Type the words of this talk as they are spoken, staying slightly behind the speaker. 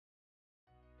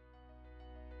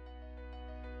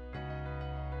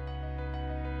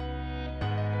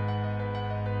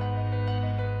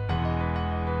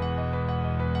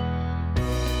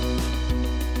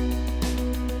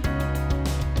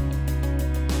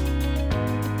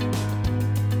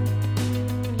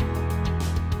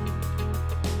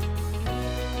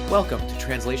Welcome to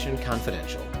Translation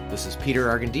Confidential. This is Peter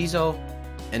Argondizzo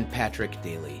and Patrick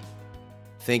Daley.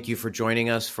 Thank you for joining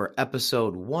us for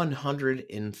episode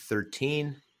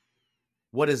 113.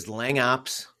 What is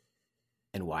LangOps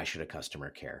and why should a customer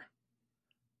care?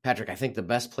 Patrick, I think the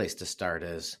best place to start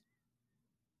is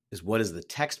what is the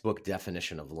textbook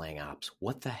definition of LangOps?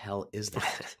 What the hell is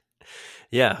that?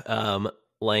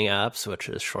 LangOps, which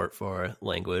is short for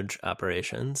language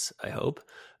operations, I hope,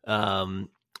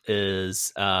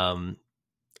 is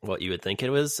what you would think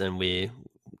it was. And we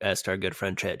asked our good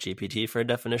friend ChatGPT for a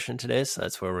definition today. So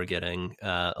that's where we're getting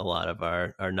a lot of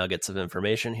our nuggets of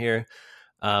information here.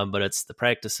 But it's the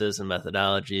practices and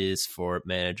methodologies for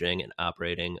managing and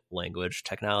operating language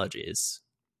technologies,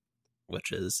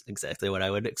 which is exactly what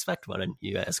I would expect when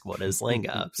you ask, what is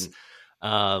LangOps?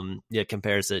 It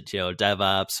compares it to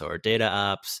DevOps or data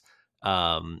ops.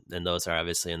 And those are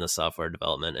obviously in the software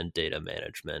development and data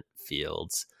management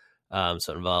fields.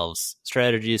 So it involves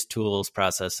strategies, tools,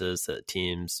 processes that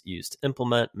teams use to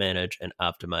implement, manage, and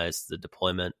optimize the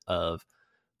deployment of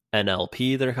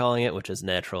NLP, they're calling it, which is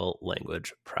natural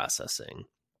language processing.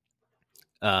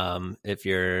 If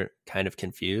you're kind of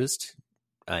confused,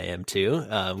 I am too,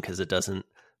 because I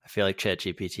feel like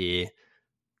ChatGPT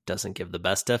doesn't give the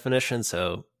best definition.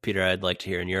 So Peter, I'd like to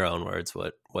hear in your own words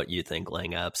what you think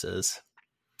LangOps is.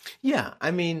 Yeah,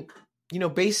 I mean,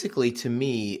 basically to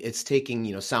me, it's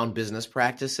taking, sound business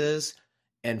practices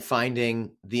and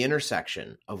finding the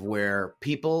intersection of where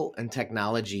people and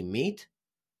technology meet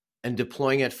and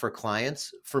deploying it for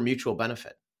clients for mutual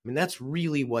benefit. I mean, that's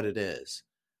really what it is.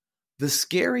 The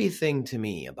scary thing to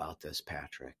me about this,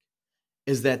 Patrick,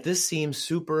 is that this seems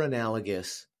super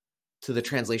analogous to the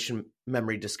translation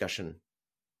memory discussion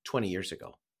 20 years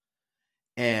ago.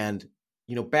 And,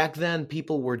 back then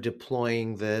people were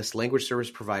deploying this, language service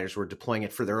providers were deploying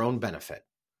it for their own benefit.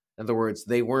 In other words,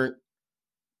 they weren't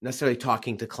necessarily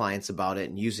talking to clients about it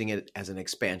and using it as an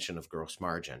expansion of gross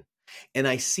margin. And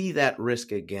I see that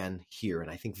risk again here.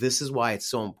 And I think this is why it's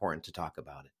so important to talk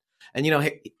about it. And,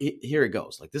 here it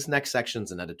goes. Like, this next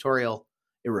section's an editorial.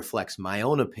 It reflects my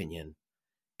own opinion.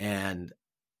 And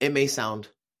it may sound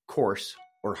coarse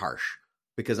or harsh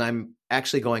because I'm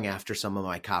actually going after some of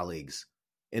my colleagues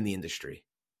in the industry.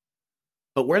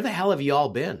 But where the hell have you all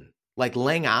been? Like,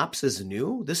 LangOps is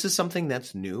new. This is something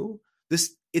that's new.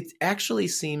 It actually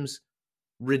seems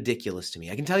ridiculous to me.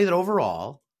 I can tell you that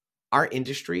overall, our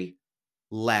industry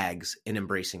lags in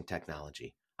embracing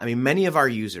technology. I mean, many of our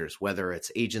users, whether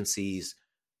it's agencies,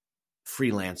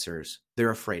 freelancers,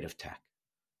 they're afraid of tech.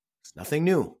 It's nothing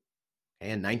new.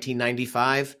 In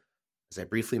 1995, as I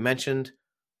briefly mentioned,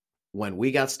 when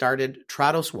we got started,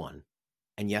 Trados won.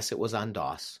 And yes, it was on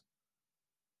DOS.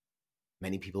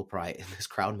 Many people probably in this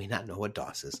crowd may not know what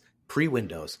DOS is.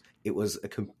 Pre-Windows, it was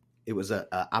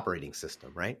a operating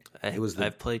system, right?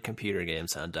 I've played computer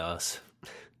games on DOS.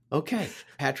 Okay,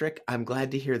 Patrick, I'm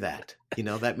glad to hear that.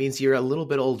 That means you're a little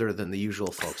bit older than the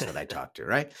usual folks that I talk to,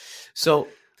 right? So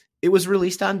it was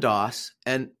released on DOS,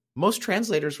 and most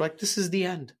translators were like, this is the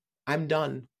end. I'm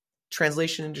done.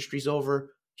 Translation industry's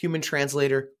over. Human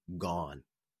translator, gone.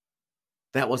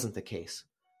 That wasn't the case.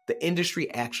 The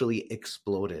industry actually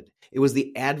exploded. It was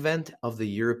the advent of the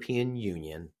European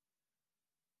Union.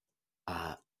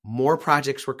 More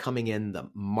projects were coming in. The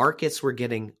markets were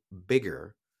getting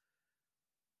bigger.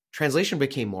 Translation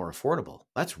became more affordable.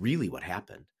 That's really what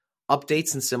happened.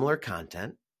 Updates and similar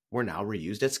content were now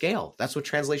reused at scale. That's what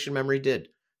translation memory did.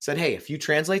 It said, hey, if you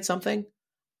translate something,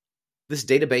 this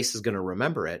database is going to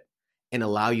remember it and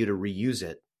allow you to reuse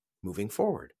it moving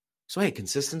forward. So, hey,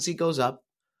 consistency goes up,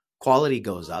 quality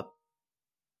goes up,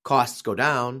 costs go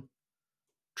down,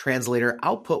 translator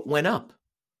output went up.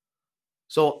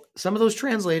 So some of those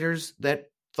translators that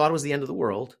thought it was the end of the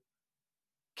world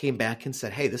came back and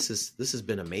said, hey, this has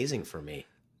been amazing for me.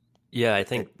 Yeah, I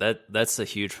think that's the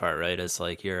huge part, right? It's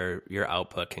like your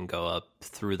output can go up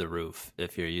through the roof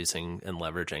if you're using and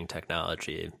leveraging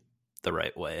technology the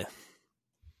right way.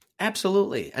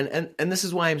 Absolutely. And this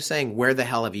is why I'm saying, where the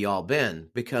hell have you all been?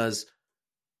 Because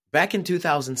back in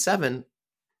 2007,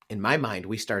 in my mind,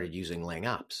 we started using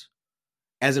LangOps.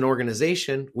 As an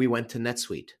organization, we went to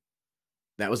NetSuite.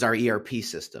 That was our ERP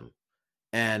system.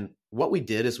 And what we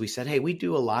did is we said, hey, we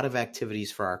do a lot of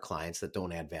activities for our clients that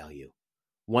don't add value.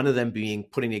 One of them being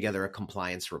putting together a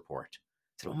compliance report.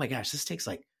 I said, oh my gosh, this takes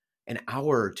like an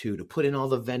hour or two to put in all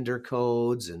the vendor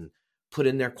codes and put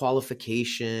in their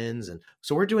qualifications. And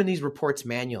so we're doing these reports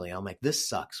manually. I'm like, this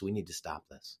sucks. We need to stop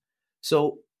this.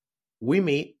 So we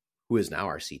meet, who is now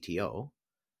our CTO,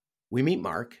 we meet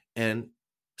Mark and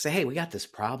say, hey, we got this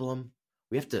problem.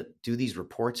 We have to do these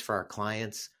reports for our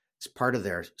clients. It's part of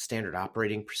their standard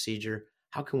operating procedure.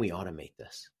 How can we automate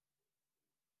this?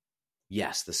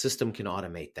 Yes, the system can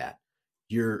automate that.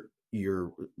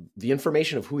 The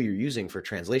information of who you're using for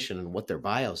translation and what their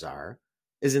bios are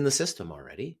is in the system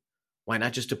already. Why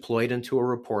not just deploy it into a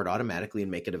report automatically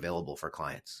and make it available for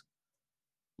clients?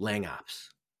 LangOps,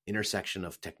 intersection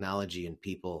of technology and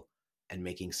people and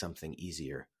making something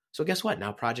easier. So guess what?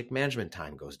 Now project management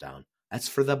time goes down. That's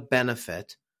for the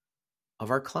benefit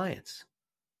of our clients.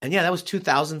 And yeah, that was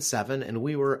 2007, and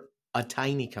we were a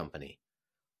tiny company.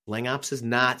 LangOps is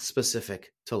not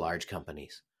specific to large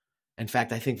companies. In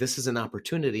fact, I think this is an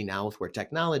opportunity now with where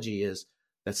technology is,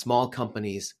 that small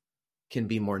companies can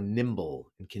be more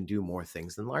nimble and can do more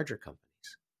things than larger companies.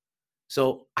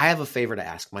 So I have a favor to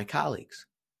ask my colleagues.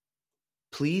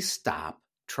 Please stop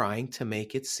trying to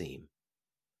make it seem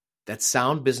that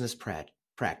sound business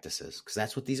practices, because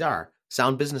that's what these are,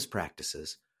 sound business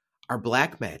practices, are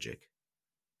black magic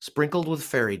sprinkled with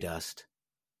fairy dust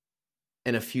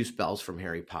and a few spells from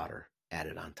Harry Potter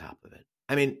added on top of it.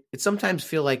 I mean, it sometimes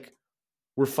feels like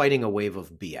we're fighting a wave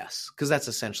of BS, because that's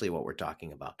essentially what we're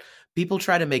talking about. People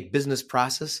try to make business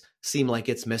process seem like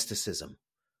it's mysticism,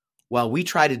 while we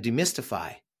try to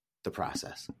demystify the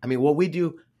process. I mean, what we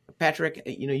do, Patrick,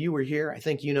 you were here. I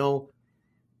think,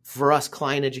 for us,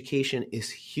 client education is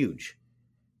huge.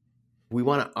 We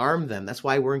want to arm them. That's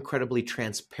why we're incredibly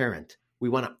transparent. We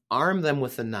want to arm them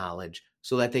with the knowledge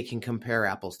so that they can compare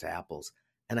apples to apples.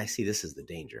 And I see this is the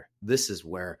danger. This is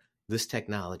where this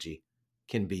technology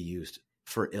can be used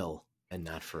for ill and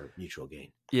not for mutual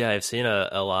gain. Yeah, I've seen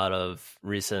a lot of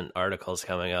recent articles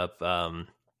coming up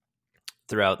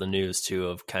throughout the news too,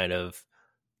 of kind of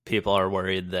people are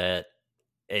worried that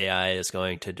AI is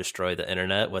going to destroy the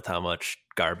internet with how much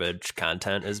garbage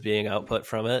content is being output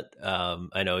from it.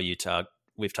 I know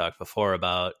we've talked before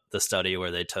about the study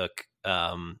where they took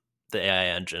the AI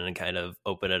engine and kind of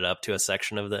opened it up to a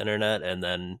section of the internet, and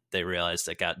then they realized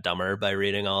it got dumber by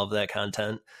reading all of that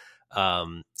content.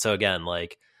 So again,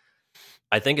 like,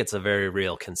 I think it's a very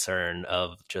real concern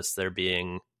of just there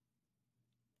being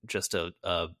just a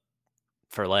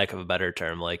for lack of a better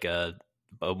term, like a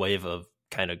wave of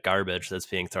kind of garbage that's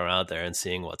being thrown out there and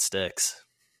seeing what sticks.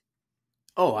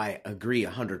 Oh, I agree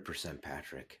 100%,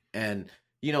 Patrick. And,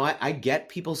 I get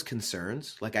people's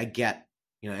concerns. Like I get,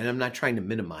 and I'm not trying to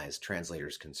minimize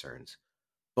translators' concerns.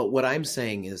 But what I'm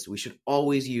saying is we should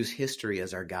always use history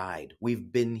as our guide.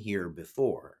 We've been here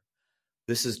before.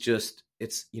 This is just,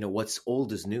 it's, what's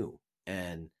old is new.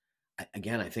 And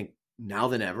again, I think now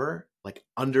than ever, like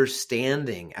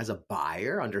understanding as a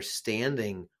buyer,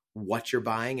 understanding what you're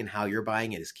buying and how you're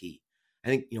buying it is key. I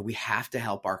think, we have to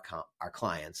help our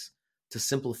clients to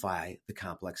simplify the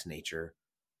complex nature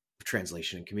of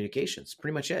translation and communications.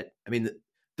 Pretty much it. I mean,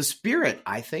 the spirit,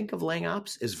 I think, of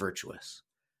LangOps is virtuous.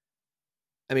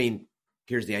 I mean,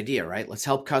 here's the idea, right? Let's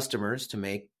help customers to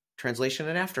make translation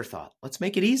an afterthought. Let's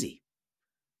make it easy.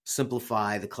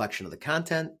 Simplify the collection of the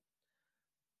content.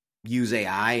 Use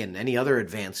AI and any other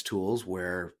advanced tools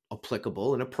where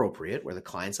applicable and appropriate, where the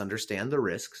clients understand the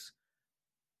risks.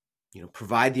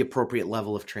 Provide the appropriate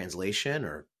level of translation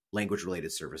or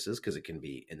language-related services, because it can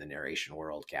be in the narration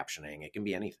world, captioning, it can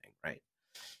be anything, right?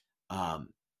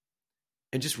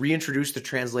 And just reintroduce the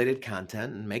translated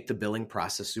content and make the billing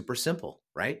process super simple,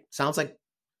 right? Sounds like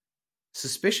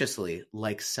suspiciously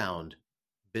like sound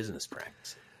business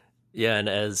practice. Yeah, and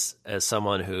as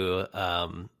someone who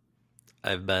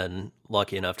I've been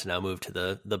lucky enough to now move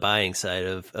to the buying side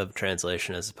of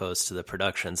translation as opposed to the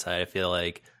production side, I feel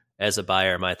like as a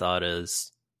buyer, my thought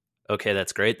is, okay,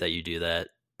 that's great that you do that,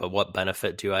 but what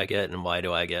benefit do I get, and why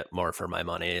do I get more for my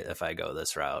money if I go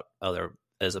this route,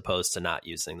 as opposed to not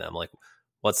using them? Like,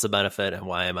 what's the benefit, and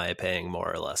why am I paying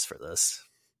more or less for this?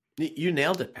 You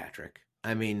nailed it, Patrick.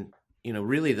 I mean,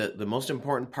 really the most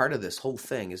important part of this whole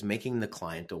thing is making the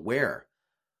client aware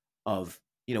of,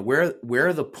 where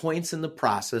are the points in the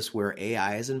process where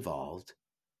AI is involved,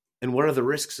 and what are the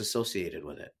risks associated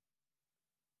with it.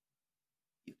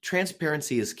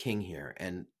 Transparency is king here,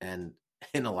 and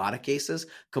in a lot of cases,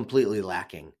 completely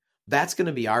lacking. That's going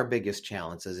to be our biggest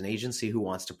challenge as an agency who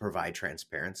wants to provide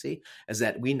transparency, is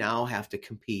that we now have to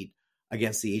compete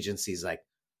against the agencies like,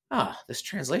 this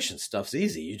translation stuff's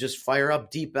easy. You just fire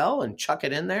up DeepL and chuck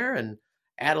it in there and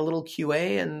add a little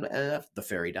QA and the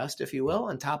fairy dust, if you will,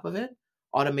 on top of it.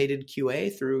 Automated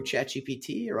QA through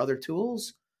ChatGPT or other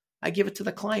tools. I give it to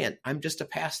the client. I'm just a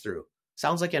pass-through.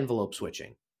 Sounds like envelope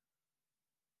switching.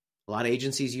 A lot of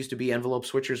agencies used to be envelope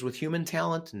switchers with human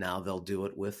talent. Now they'll do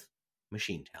it with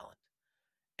machine talent.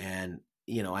 And,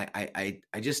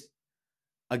 I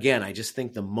just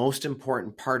think the most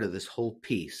important part of this whole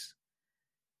piece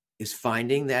is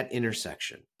finding that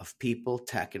intersection of people,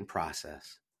 tech, and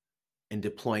process and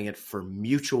deploying it for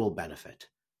mutual benefit,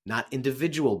 not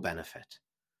individual benefit.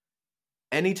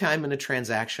 Anytime in a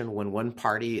transaction when one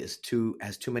party has too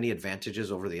many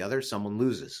advantages over the other, someone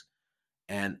loses.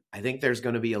 And I think there's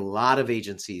going to be a lot of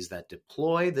agencies that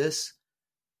deploy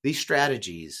these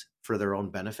strategies for their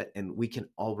own benefit, and we can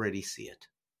already see it.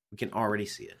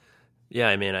 Yeah,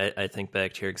 I mean, I think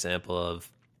back to your example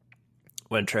of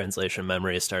when translation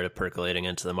memory started percolating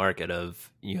into the market of,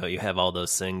 you have all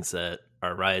those things that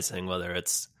are rising, whether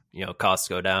it's, costs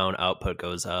go down, output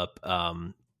goes up.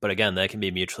 But again, that can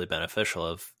be mutually beneficial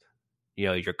of,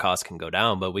 your costs can go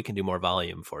down, but we can do more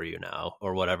volume for you now,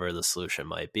 or whatever the solution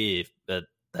might be. But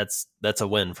that's a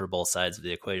win for both sides of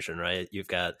the equation, right? You've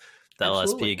got the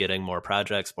Absolutely. LSP getting more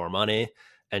projects, more money,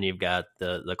 and you've got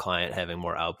the client having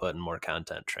more output and more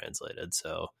content translated.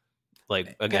 So,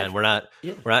 like, again,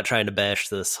 Patrick, we're not trying to bash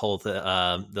this whole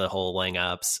the whole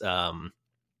LangOps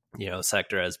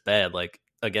sector as bad. Like,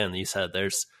 again, you said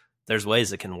there's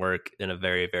ways it can work in a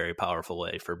very, very powerful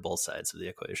way for both sides of the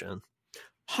equation.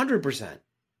 100%.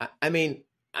 I mean,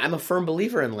 I'm a firm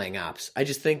believer in LangOps. I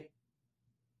just think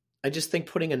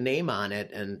putting a name on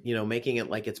it and making it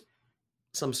like it's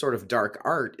some sort of dark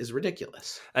art is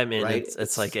ridiculous. I mean, right?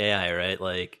 It's like AI, right?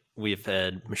 Like, we've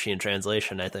had machine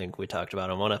translation, I think we talked about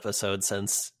in one episode,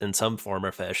 since in some form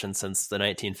or fashion since the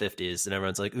 1950s, and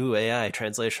everyone's like, ooh, AI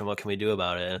translation, what can we do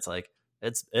about it? And it's like,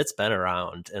 it's been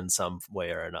around in some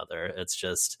way or another. It's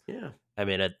just, I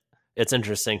mean, it's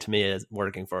interesting to me as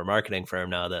working for a marketing firm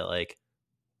now that, like,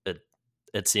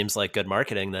 it seems like good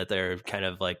marketing that they're kind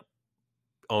of like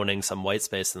owning some white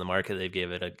space in the market. They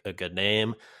gave it a good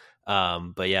name.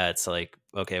 But yeah, it's like,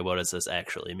 okay, what does this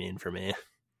actually mean for me?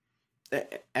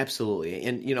 Absolutely.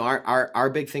 And, our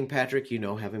big thing, Patrick,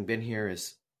 having been here,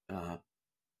 is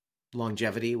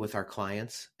longevity with our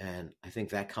clients. And I think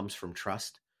that comes from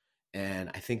trust. And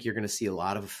I think you're going to see a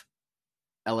lot of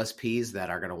LSPs that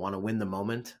are going to want to win the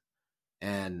moment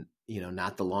and,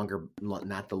 not the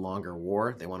longer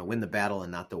war. They want to win the battle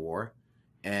and not the war.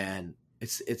 And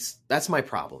that's my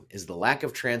problem, is the lack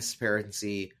of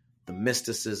transparency, the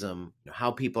mysticism,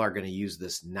 how people are going to use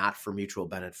this not for mutual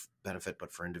benefit,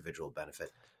 but for individual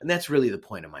benefit. And that's really the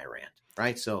point of my rant,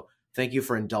 right? So thank you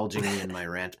for indulging me in my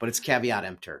rant, but it's caveat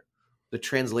emptor. The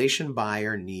translation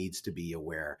buyer needs to be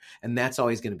aware, and that's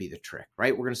always going to be the trick,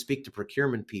 right? We're going to speak to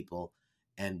procurement people,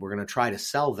 and we're going to try to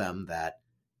sell them that,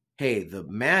 hey, the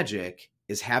magic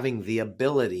is having the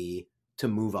ability to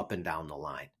move up and down the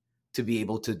line, to be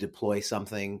able to deploy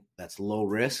something that's low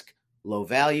risk, low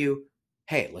value.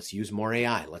 Hey, let's use more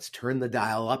AI. Let's turn the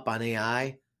dial up on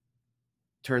AI,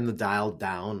 turn the dial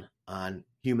down on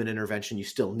human intervention. You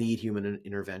still need human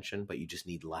intervention, but you just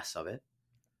need less of it.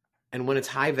 And when it's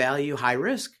high value, high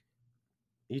risk,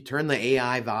 you turn the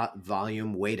AI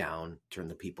volume way down, turn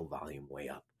the people volume way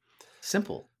up.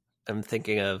 Simple. I'm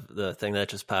thinking of the thing that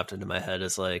just popped into my head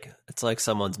is like, it's like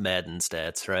someone's Madden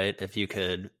stats, right? If you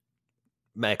could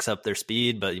max up their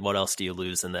speed, but what else do you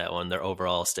lose in that one? Their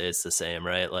overall stays the same,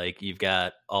 right? Like, you've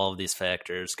got all of these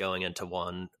factors going into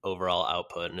one overall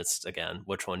output, and it's, again,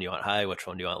 which one do you want high, which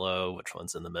one do you want low, which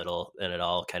one's in the middle, and it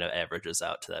all kind of averages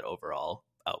out to that overall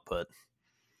output.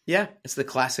 Yeah, it's the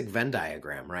classic Venn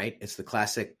diagram, right? It's the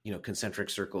classic, concentric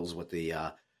circles with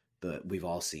the we've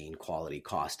all seen quality,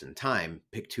 cost, and time.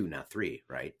 Pick two, not three,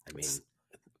 right? I mean,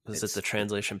 is it the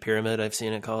translation pyramid I've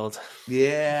seen it called?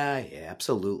 Yeah,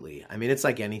 absolutely. I mean, it's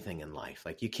like anything in life.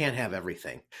 Like, you can't have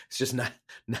everything. It's just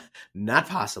not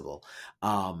possible.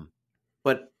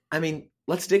 But I mean,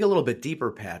 let's dig a little bit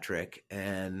deeper, Patrick.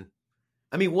 And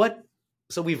I mean,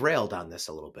 so we've railed on this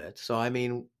a little bit. So, I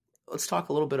mean, let's talk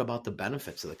a little bit about the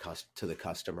benefits of to the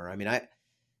customer. I mean, I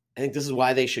think this is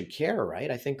why they should care, right?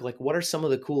 I think, like, what are some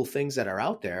of the cool things that are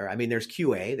out there? I mean, there's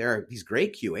QA. There are these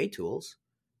great QA tools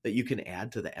that you can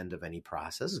add to the end of any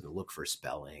process. Look for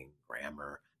spelling,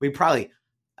 grammar. I mean, probably,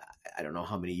 I don't know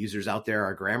how many users out there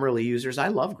are Grammarly users. I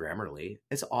love Grammarly.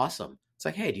 It's awesome. It's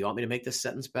like, hey, do you want me to make this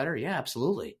sentence better? Yeah,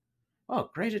 absolutely. Oh,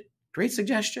 great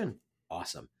suggestion.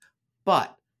 Awesome.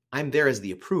 But I'm there as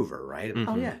the approver, right? Mm-hmm.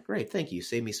 Oh yeah, great. Thank you.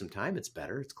 Save me some time. It's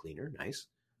better. It's cleaner. Nice.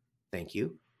 Thank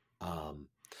you.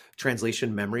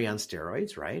 Translation memory on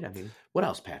steroids, right? I mean, what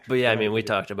else, Patrick? But yeah, I mean, we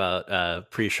talked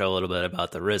about pre-show a little bit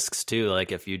about the risks too.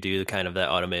 Like, if you do kind of that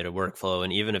automated workflow,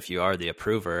 and even if you are the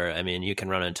approver, I mean, you can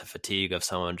run into fatigue of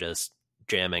someone just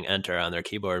jamming enter on their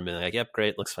keyboard and being like, yep,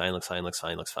 great, looks fine.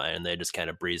 And they just kind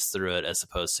of breeze through it, as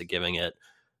opposed to giving it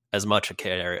as much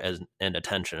care and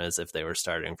attention as if they were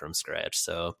starting from scratch.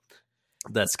 So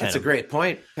That's a great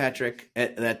point, Patrick.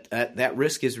 That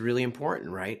risk is really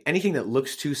important, right? Anything that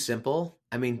looks too simple,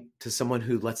 I mean, to someone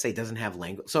who, let's say, doesn't have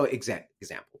language. So,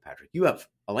 example, Patrick, you have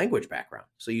a language background,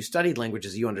 so you studied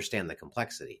languages, you understand the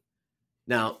complexity.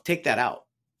 Now, take that out.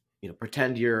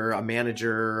 Pretend you're a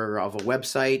manager of a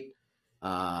website.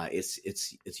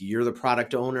 It's you're the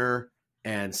product owner,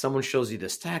 and someone shows you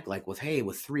this tech, like with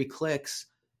 3 clicks,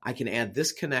 I can add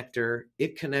this connector.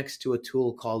 It connects to a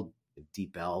tool called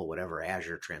DeepL, whatever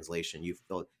Azure translation you've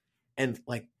built. And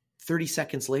like 30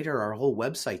 seconds later, our whole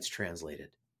website's translated.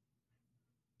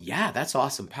 Yeah, that's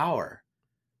awesome power.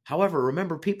 However,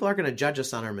 remember, people are going to judge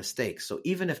us on our mistakes. So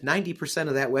even if 90%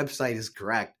 of that website is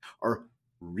correct or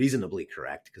reasonably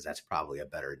correct, because that's probably a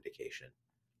better indication.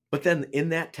 But then in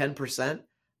that 10%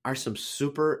 are some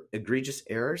super egregious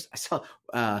errors. I saw,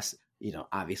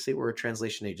 obviously we're a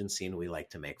translation agency and we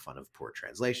like to make fun of poor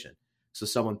translation. So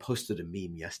someone posted a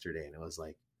meme yesterday and it was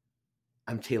like,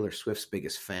 I'm Taylor Swift's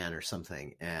biggest fan or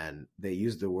something. And they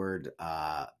used the word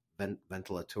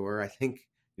ventilator, I think,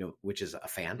 which is a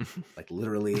fan, like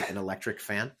literally an electric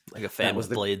fan. Like a fan with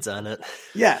blades on it.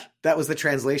 Yeah, that was the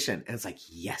translation. And it's like,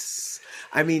 yes.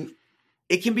 I mean,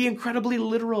 it can be incredibly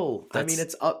literal.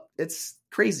 It's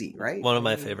crazy, right? One of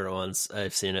my favorite ones,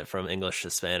 I've seen it from English to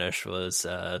Spanish, was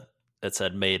it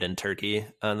said made in Turkey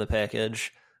on the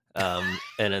package.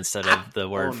 And instead of the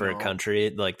word for country,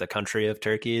 like the country of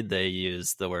Turkey, they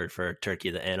use the word for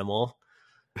turkey, the animal,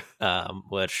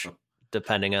 which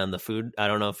depending on the food, I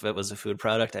don't know if it was a food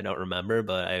product, I don't remember,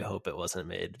 but I hope it wasn't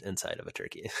made inside of a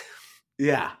turkey.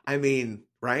 Yeah, I mean,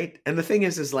 right? And the thing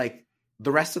is like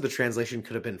the rest of the translation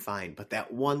could have been fine, but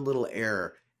that one little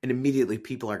error, and immediately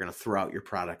people are going to throw out your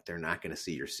product. They're not going to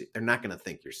see they're not going to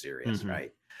think you're serious, mm-hmm.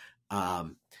 right?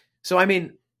 So, I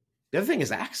mean, the other thing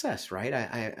is access, right?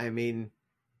 I mean,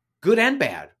 good and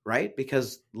bad, right?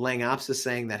 Because LangOps is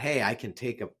saying that, hey, I can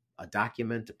take a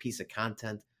document, a piece of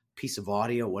content, piece of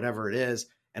audio, whatever it is,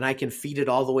 and I can feed it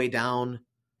all the way down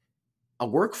a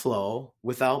workflow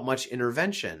without much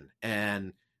intervention.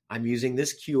 And I'm using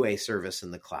this QA service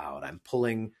in the cloud. I'm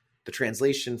pulling the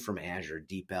translation from Azure,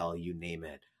 DeepL, you name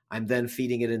it. I'm then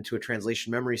feeding it into a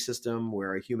translation memory system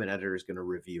where a human editor is going to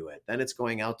review it. Then it's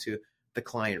going out to the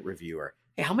client reviewer.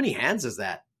 Hey, how many hands is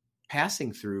that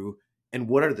passing through? And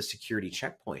what are the security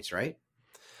checkpoints, right?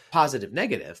 Positive,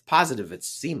 negative. Positive, it's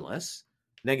seamless.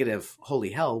 Negative, holy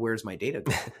hell, where's my data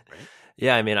going, right?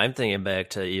 Yeah, I mean, I'm thinking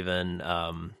back to even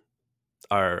our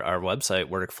website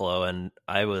workflow, and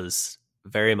I was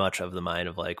very much of the mind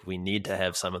of like, we need to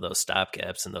have some of those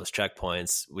stopgaps and those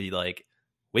checkpoints.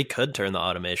 We could turn the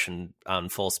automation on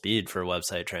full speed for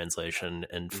website translation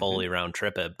and fully mm-hmm. round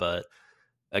trip it, but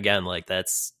again, like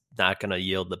that's not going to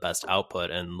yield the best output,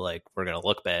 and like we're going to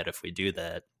look bad if we do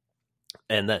that.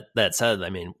 And that said, I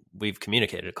mean, we've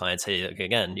communicated to clients, hey,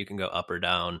 again, you can go up or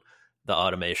down the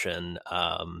automation,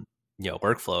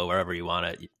 workflow wherever you want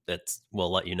it.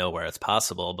 We'll let you know where it's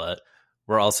possible, but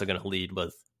we're also going to lead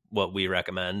with what we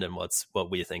recommend and what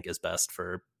we think is best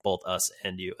for both us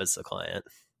and you as the client.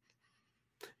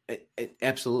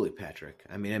 Absolutely, Patrick.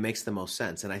 I mean, it makes the most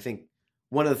sense. And I think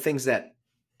one of the things that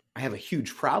I have a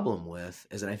huge problem with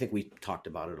is, and I think we talked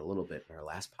about it a little bit in our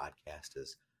last podcast,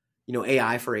 is,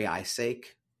 AI for AI's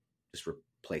sake, just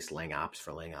replace LangOps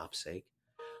for LangOps' sake.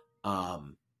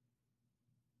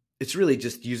 It's really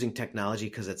just using technology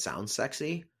because it sounds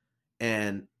sexy.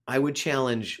 And I would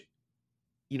challenge,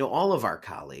 all of our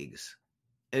colleagues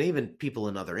and even people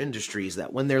in other industries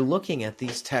that when they're looking at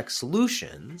these tech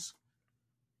solutions,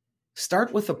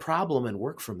 start with a problem and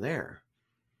work from there.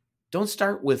 Don't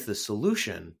start with the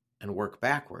solution and work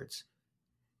backwards.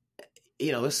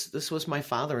 This was my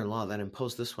father-in-law that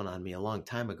imposed this one on me a long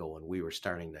time ago when we were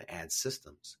starting to add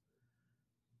systems.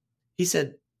 He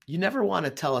said, you never want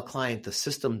to tell a client the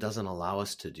system doesn't allow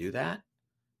us to do that.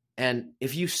 And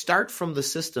if you start from the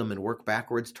system and work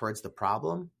backwards towards the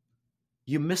problem,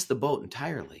 you miss the boat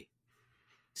entirely.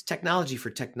 It's technology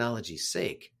for technology's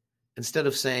sake. Instead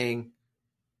of saying,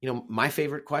 my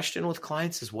favorite question with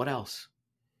clients is what else?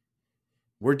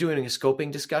 We're doing a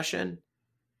scoping discussion.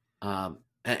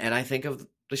 And I think of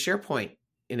the SharePoint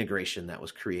integration that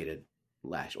was created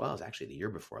it was actually the year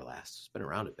before last. It's been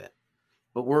around a bit.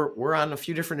 But we're on a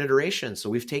few different iterations. So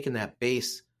we've taken that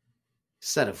base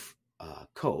set of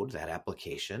code, that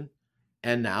application,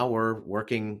 and now we're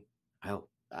working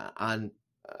on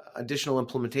additional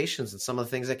implementations and some of the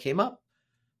things that came up.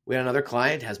 We had another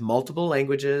client has multiple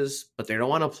languages, but they don't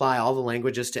want to apply all the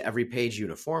languages to every page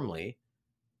uniformly.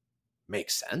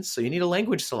 Makes sense. So you need a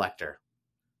language selector.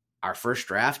 Our first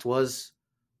draft was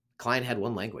client had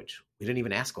one language. We didn't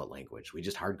even ask what language. We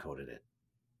just hard coded it.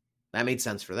 That made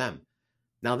sense for them.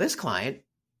 Now this client,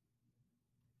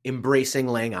 embracing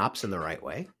LangOps in the right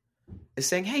way, is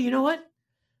saying, hey, you know what?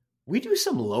 We do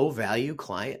some low value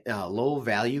content.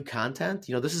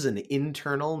 This is an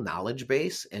internal knowledge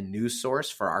base and news source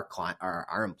for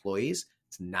our employees.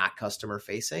 It's not customer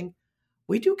facing.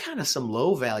 We do kind of some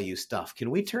low value stuff.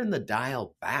 Can we turn the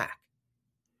dial back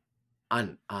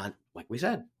on, like we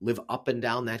said, live up and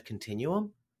down that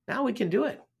continuum? Now we can do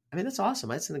it. I mean, that's awesome.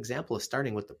 That's an example of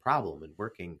starting with the problem and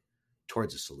working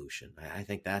towards a solution. I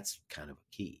think that's kind of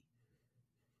a key.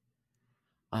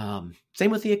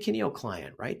 Same with the Akinio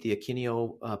client, right? The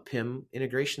Akinio PIM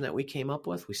integration that we came up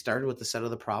with. We started with the set of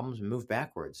the problems and moved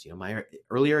backwards. My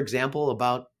earlier example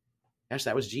about,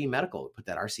 that was GE Medical. We put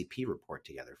that RCP report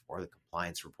together for the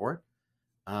compliance report.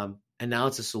 And now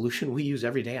it's a solution we use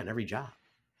every day on every job.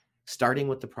 Starting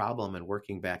with the problem and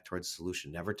working back towards the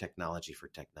solution, never technology for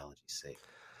technology's sake.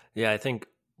 Yeah, I think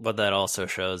what that also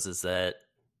shows is that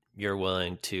you're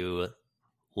willing to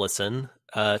listen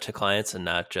to clients and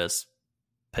not just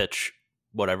pitch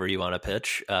whatever you want to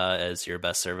pitch as your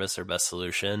best service or best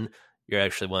solution. You're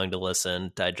actually willing to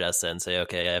listen, digest it, and say,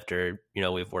 okay, after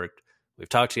we've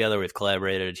talked together, we've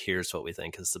collaborated, here's what we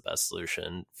think is the best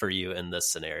solution for you in this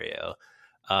scenario.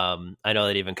 I know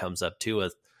that even comes up too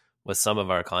with some of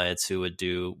our clients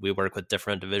we work with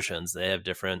different divisions. They have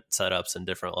different setups and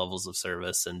different levels of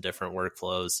service and different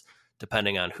workflows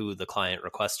depending on who the client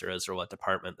requester is or what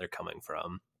department they're coming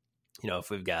from.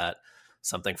 If we've got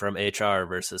something from HR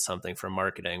versus something from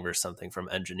marketing versus something from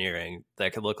engineering,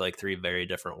 that could look like three very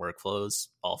different workflows,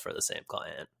 all for the same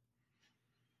client.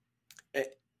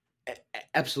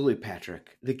 Absolutely,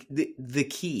 Patrick. The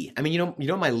key, I mean,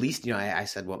 my least, I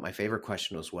said what my favorite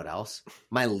question was, what else?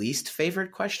 My least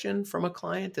favorite question from a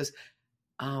client is,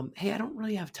 hey, I don't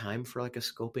really have time for like a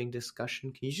scoping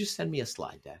discussion. Can you just send me a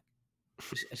slide deck?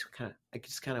 I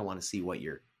just kind of want to see what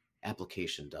your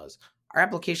application does. Our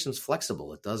application is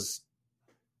flexible. It does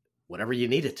whatever you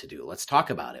need it to do. Let's talk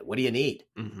about it. What do you need?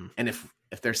 Mm-hmm. And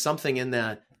if there's something in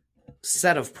the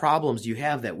set of problems you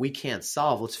have that we can't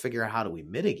solve, let's figure out how do we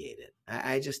mitigate it.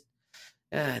 I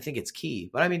think it's key.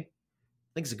 But I mean,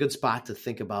 I think it's a good spot to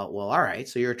think about, well, all right,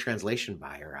 so you're a translation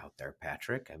buyer out there,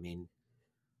 Patrick. I mean,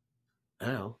 I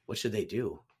don't know, what should they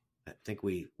do? I think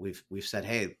we've said,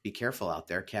 hey, be careful out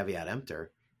there, caveat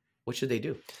emptor. What should they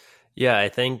do? Yeah, I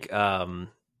think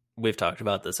we've talked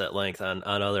about this at length on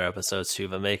other episodes too,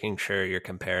 but making sure you're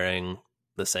comparing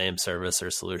the same service or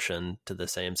solution to the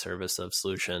same service of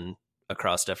solution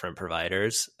across different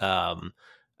providers.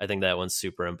 I think that one's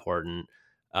super important.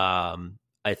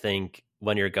 I think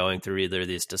when you're going through either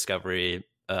these discovery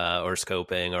or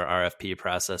scoping or RFP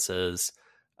processes,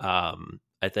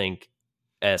 I think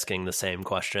asking the same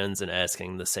questions and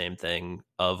asking the same thing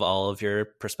of all of your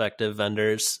prospective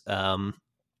vendors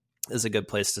is a good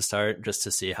place to start, just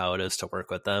to see how it is to work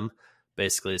with them.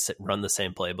 Basically run the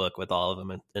same playbook with all of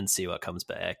them and see what comes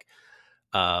back.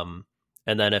 And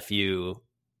then if you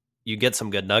get some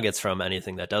good nuggets from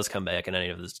anything that does come back in any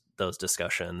of those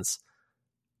discussions,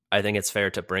 I think it's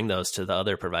fair to bring those to the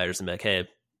other providers and be like, hey,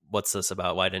 what's this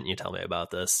about? Why didn't you tell me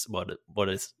about this?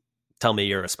 Tell me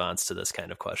your response to this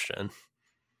kind of question.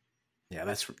 Yeah,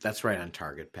 that's right on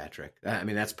target, Patrick. I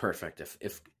mean, that's perfect.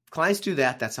 If clients do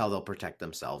that, that's how they'll protect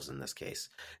themselves in this case.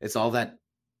 It's all that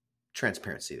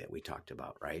transparency that we talked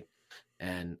about, right?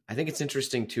 And I think it's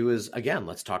interesting too is, again,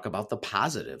 let's talk about the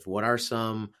positive. What are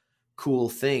some cool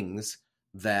things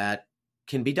that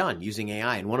can be done using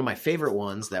AI? And one of my favorite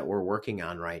ones that we're working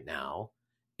on right now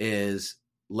is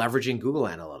leveraging Google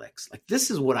Analytics. Like, this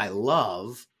is what I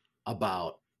love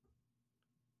about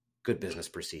good business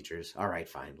procedures. All right,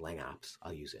 fine, LangOps,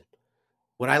 I'll use it.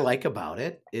 What I like about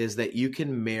it is that you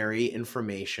can marry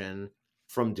information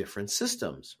from different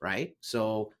systems, right?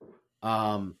 So,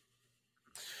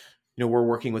 we're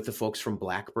working with the folks from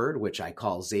Blackbird, which I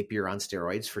call Zapier on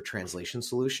steroids for translation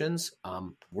solutions.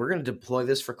 We're going to deploy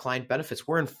this for client benefits.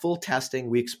 We're in full testing.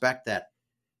 We expect that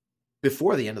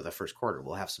before the end of the first quarter,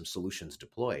 we'll have some solutions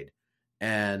deployed.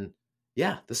 And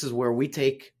yeah, this is where we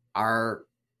take our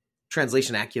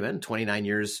translation acumen, 29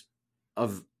 years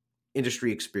of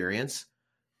industry experience,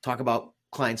 talk about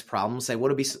clients' problems, say, what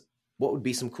would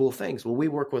be some cool things? Well, we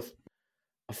work with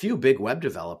a few big web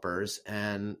developers,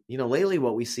 and lately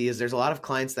what we see is there's a lot of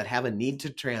clients that have a need to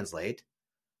translate,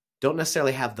 don't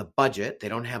necessarily have the budget, they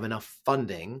don't have enough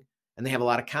funding, and they have a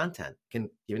lot of content. Can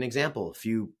give an example: a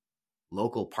few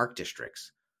local park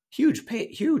districts, huge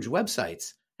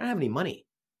websites, don't have any money.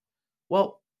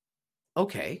 Well,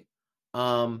 okay,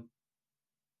 or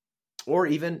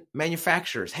even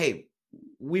manufacturers. Hey,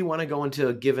 we want to go into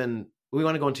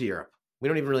Europe. We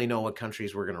don't even really know what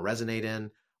countries we're going to resonate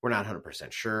in. We're not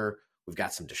 100% sure. We've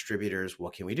got some distributors.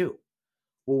 What can we do?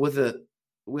 Well,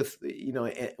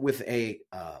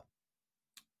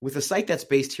 with a site that's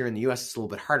based here in the US, it's a little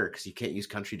bit harder because you can't use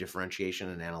country differentiation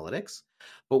and analytics.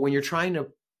 But when you're trying to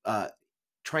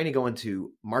go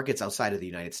into markets outside of the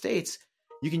United States,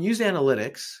 you can use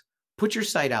analytics, put your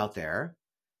site out there,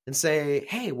 and say,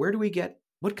 hey,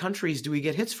 what countries do we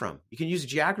get hits from? You can use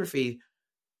geography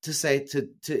to say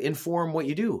to inform what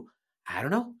you do. I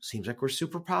don't know. Seems like we're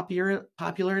super popular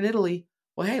in Italy.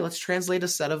 Well, hey, let's translate a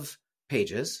set of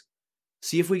pages,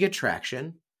 see if we get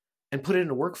traction, and put it in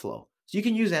a workflow. So you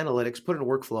can use analytics, put it in a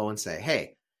workflow, and say,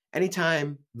 hey,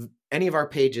 anytime any of our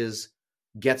pages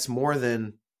gets more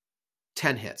than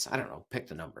 10 hits, I don't know, pick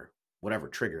the number, whatever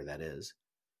trigger that is,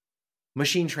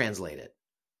 machine translate it.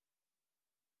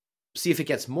 See if it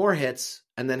gets more hits,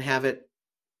 and then have it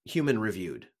human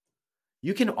reviewed.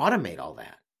 You can automate all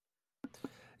that.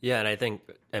 Yeah, and I think,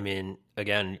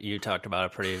 again, you talked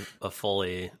about a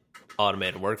fully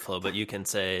automated workflow, but you can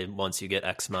say once you get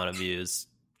X amount of views,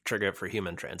 trigger it for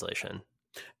human translation.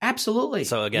 Absolutely.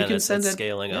 So again, it's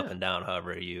scaling up and down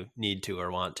however you need to or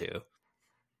want to.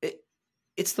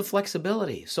 It's the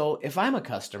flexibility. So if I'm a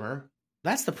customer,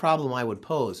 that's the problem I would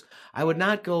pose. I would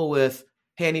not go with,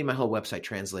 hey, I need my whole website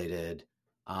translated,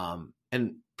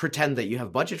 and pretend that you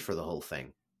have budget for the whole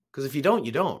thing. Because if you don't,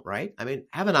 you don't, right?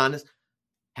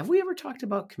 Have we ever talked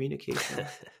about communication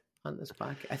on this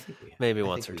podcast? I think we have. Maybe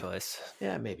once or twice.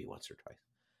 Yeah, maybe once or twice.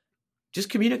 Just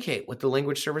communicate with the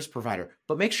language service provider,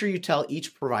 but make sure you tell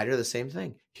each provider the same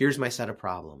thing. Here's my set of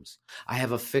problems. I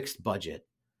have a fixed budget.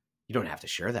 You don't have to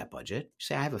share that budget. You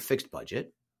say, I have a fixed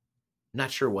budget.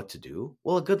 Not sure what to do.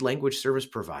 Well, a good language service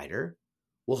provider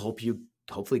will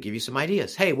hopefully give you some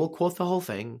ideas. Hey, we'll quote the whole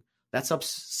thing.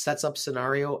 Sets up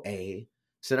scenario A.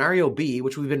 Scenario B,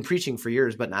 which we've been preaching for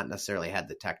years, but not necessarily had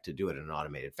the tech to do it in an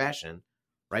automated fashion.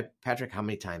 Right, Patrick? How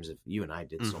many times have you and I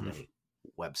did so many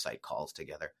website calls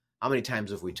together? How many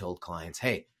times have we told clients,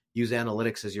 hey, use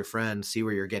analytics as your friend, see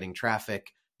where you're getting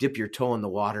traffic, dip your toe in the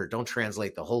water, don't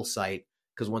translate the whole site,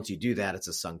 because once you do that, it's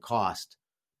a sunk cost.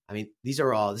 This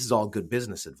is all good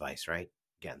business advice, right?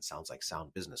 Again, sounds like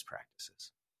sound business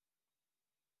practices.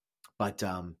 But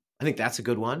I think that's a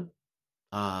good one.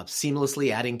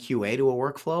 Seamlessly adding QA to a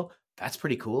workflow, that's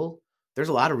pretty cool. There's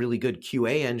a lot of really good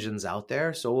QA engines out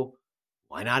there, so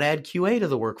why not add QA to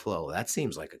the workflow? That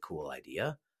seems like a cool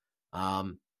idea.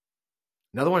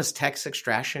 Another one is text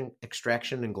extraction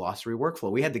and glossary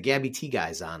workflow. We had the Gabby T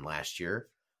guys on last year,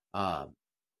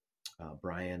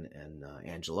 Brian and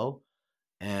Angelo,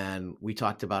 and we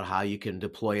talked about how you can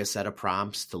deploy a set of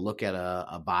prompts to look at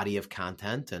a body of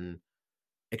content and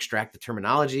extract the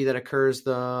terminology that occurs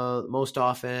the most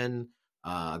often,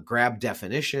 grab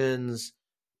definitions,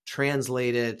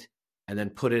 translate it, and then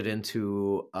put it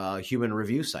into a human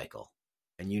review cycle.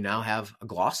 And you now have a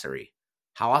glossary.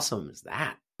 How awesome is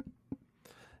that?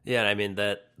 Yeah,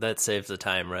 that saves the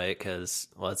time, right? Because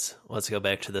let's go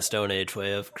back to the Stone Age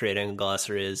way of creating a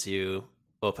glossary. Is you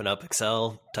open up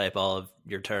Excel, type all of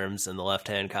your terms in the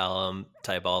left-hand column,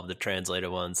 type all of the translated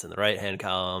ones in the right-hand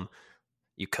column.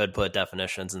 You could put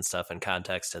definitions and stuff in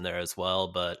context in there as well,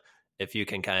 but if you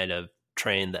can kind of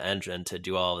train the engine to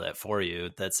do all of that for you,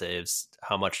 that saves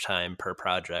how much time per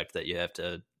project that you have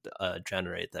to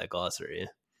generate that glossary.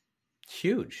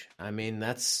 Huge.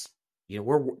 That's,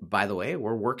 we're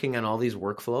working on all these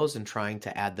workflows and trying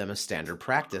to add them as standard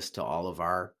practice to all of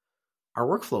our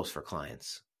workflows for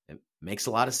clients. It makes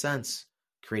a lot of sense.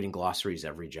 Creating glossaries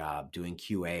every job, doing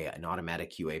QA, an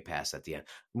automatic QA pass at the end.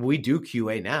 We do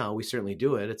QA now. We certainly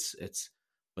do it.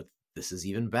 But this is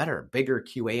even better. Bigger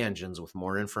QA engines with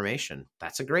more information.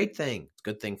 That's a great thing. It's a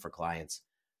good thing for clients.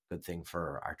 Good thing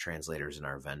for our translators and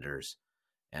our vendors.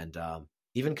 And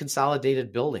even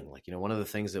consolidated building. One of the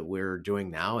things that we're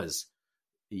doing now is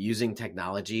using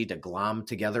technology to glom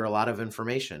together a lot of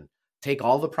information. Take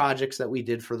all the projects that we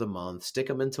did for the month, stick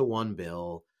them into one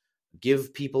bill,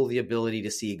 give people the ability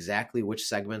to see exactly which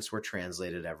segments were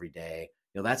translated every day.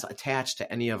 That's attached to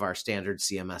any of our standard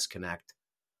CMS Connect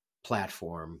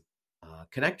platform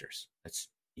connectors.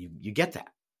 You get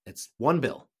that. It's one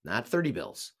bill, not 30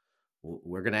 bills.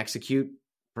 We're going to execute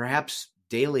perhaps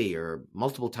daily or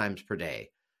multiple times per day,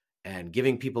 and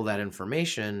giving people that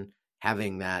information,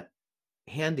 having that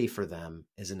handy for them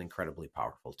is an incredibly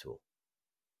powerful tool.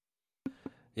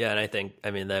 Yeah. And I think,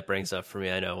 that brings up for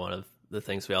me, I know one of the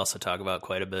things we also talk about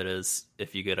quite a bit is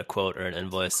if you get a quote or an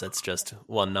invoice that's just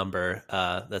one number,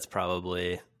 that's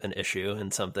probably an issue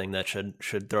and something that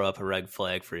should throw up a red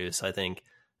flag for you. So I think,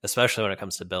 especially when it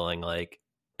comes to billing,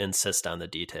 insist on the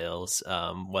details,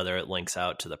 whether it links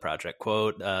out to the project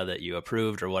quote that you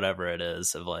approved or whatever it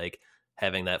is, of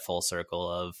having that full circle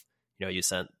of, you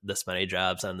sent this many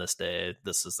jobs on this day,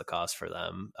 this is the cost for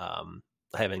them.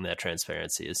 Having that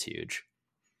transparency is huge.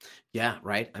 Yeah,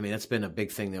 right. I mean, that's been a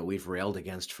big thing that we've railed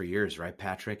against for years, right,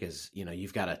 Patrick? Is,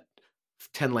 you've got a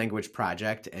 10 language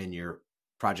project and your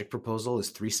project proposal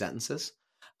is 3 sentences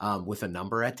with a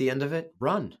number at the end of it.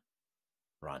 Run.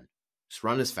 Just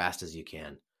run as fast as you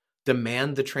can.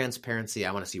 Demand the transparency.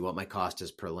 I want to see what my cost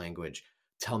is per language.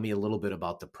 Tell me a little bit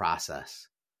about the process.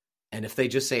 And if they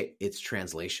just say it's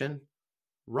translation,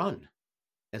 run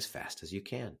as fast as you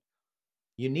can.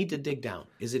 You need to dig down.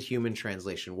 Is it human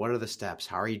translation? What are the steps?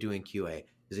 How are you doing QA?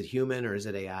 Is it human or is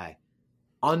it AI?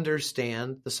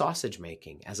 Understand the sausage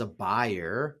making. As a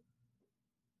buyer,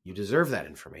 you deserve that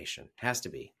information. It has to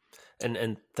be.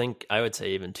 And think, I would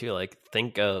say even too, like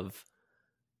think of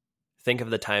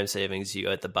the time savings you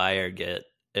at the buyer get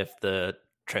if the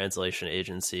translation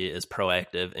agency is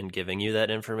proactive in giving you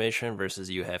that information versus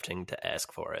you having to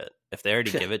ask for it. If they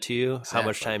already give it to you, exactly. How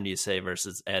much time do you save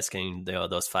versus asking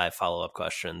those 5 follow-up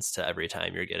questions to every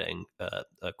time you're getting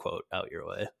a quote out your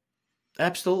way?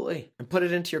 Absolutely. And put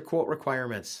it into your quote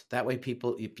requirements. That way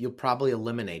you'll probably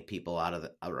eliminate people out of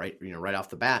right off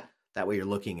the bat. That way you're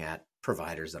looking at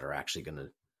providers that are actually going to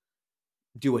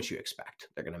do what you expect.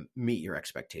 They're going to meet your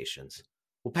expectations.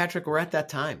 Well, Patrick, we're at that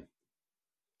time.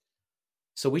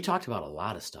 So we talked about a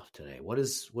lot of stuff today. What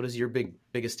is your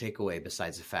biggest takeaway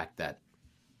besides the fact that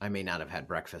I may not have had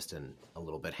breakfast and a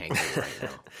little bit hangry right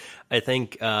now? I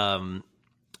think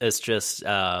it's just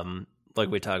like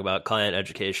we talk about, client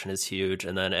education is huge,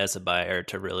 and then as a buyer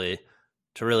to really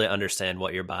understand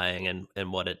what you're buying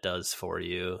and what it does for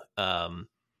you.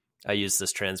 I use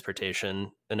this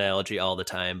transportation analogy all the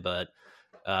time, but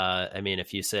I mean,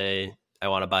 if you say, I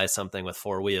want to buy something with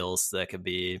 4 wheels, that could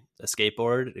be a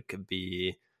skateboard, it could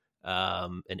be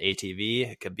an ATV,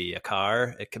 it could be a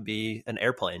car, it could be an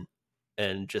airplane.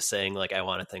 And just saying like, I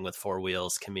want a thing with 4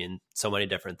 wheels can mean so many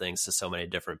different things to so many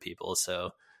different people.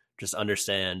 So just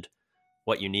understand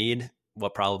what you need,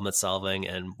 what problem it's solving,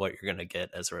 and what you're going to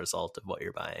get as a result of what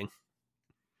you're buying.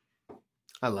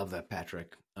 I love that,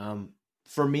 Patrick.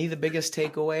 For me, the biggest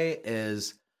takeaway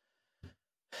is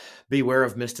beware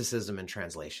of mysticism in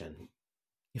translation.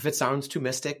 If it sounds too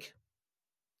mystic,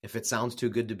 if it sounds too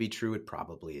good to be true, it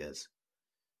probably is.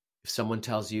 If someone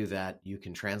tells you that you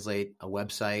can translate a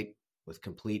website with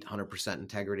complete 100%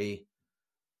 integrity,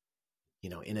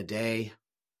 in a day,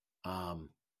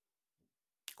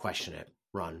 question it.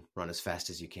 Run as fast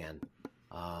as you can.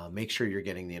 Make sure you're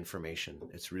getting the information.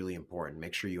 It's really important.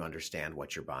 Make sure you understand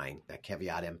what you're buying. That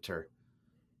caveat emptor.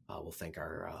 We'll thank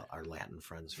our Latin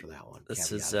friends for that one.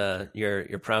 This is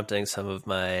you're prompting some of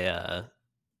my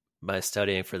my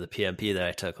studying for the PMP that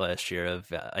I took last year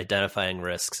of identifying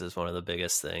risks is one of the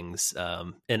biggest things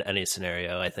in any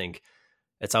scenario. I think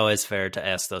it's always fair to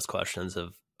ask those questions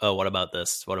of, oh, what about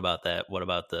this? What about that? What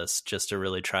about this? Just to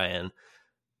really try and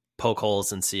poke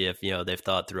holes and see if, they've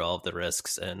thought through all of the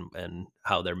risks and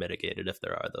how they're mitigated if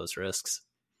there are those risks.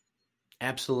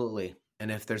 Absolutely.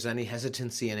 And if there's any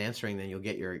hesitancy in answering, then you'll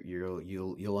get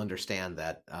you'll understand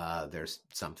that there's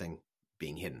something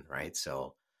being hidden, right?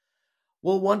 So,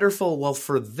 well, wonderful. Well,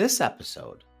 for this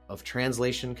episode of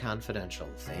Translation Confidential,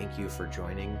 thank you for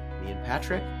joining me and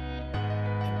Patrick,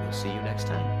 and we'll see you next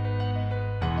time.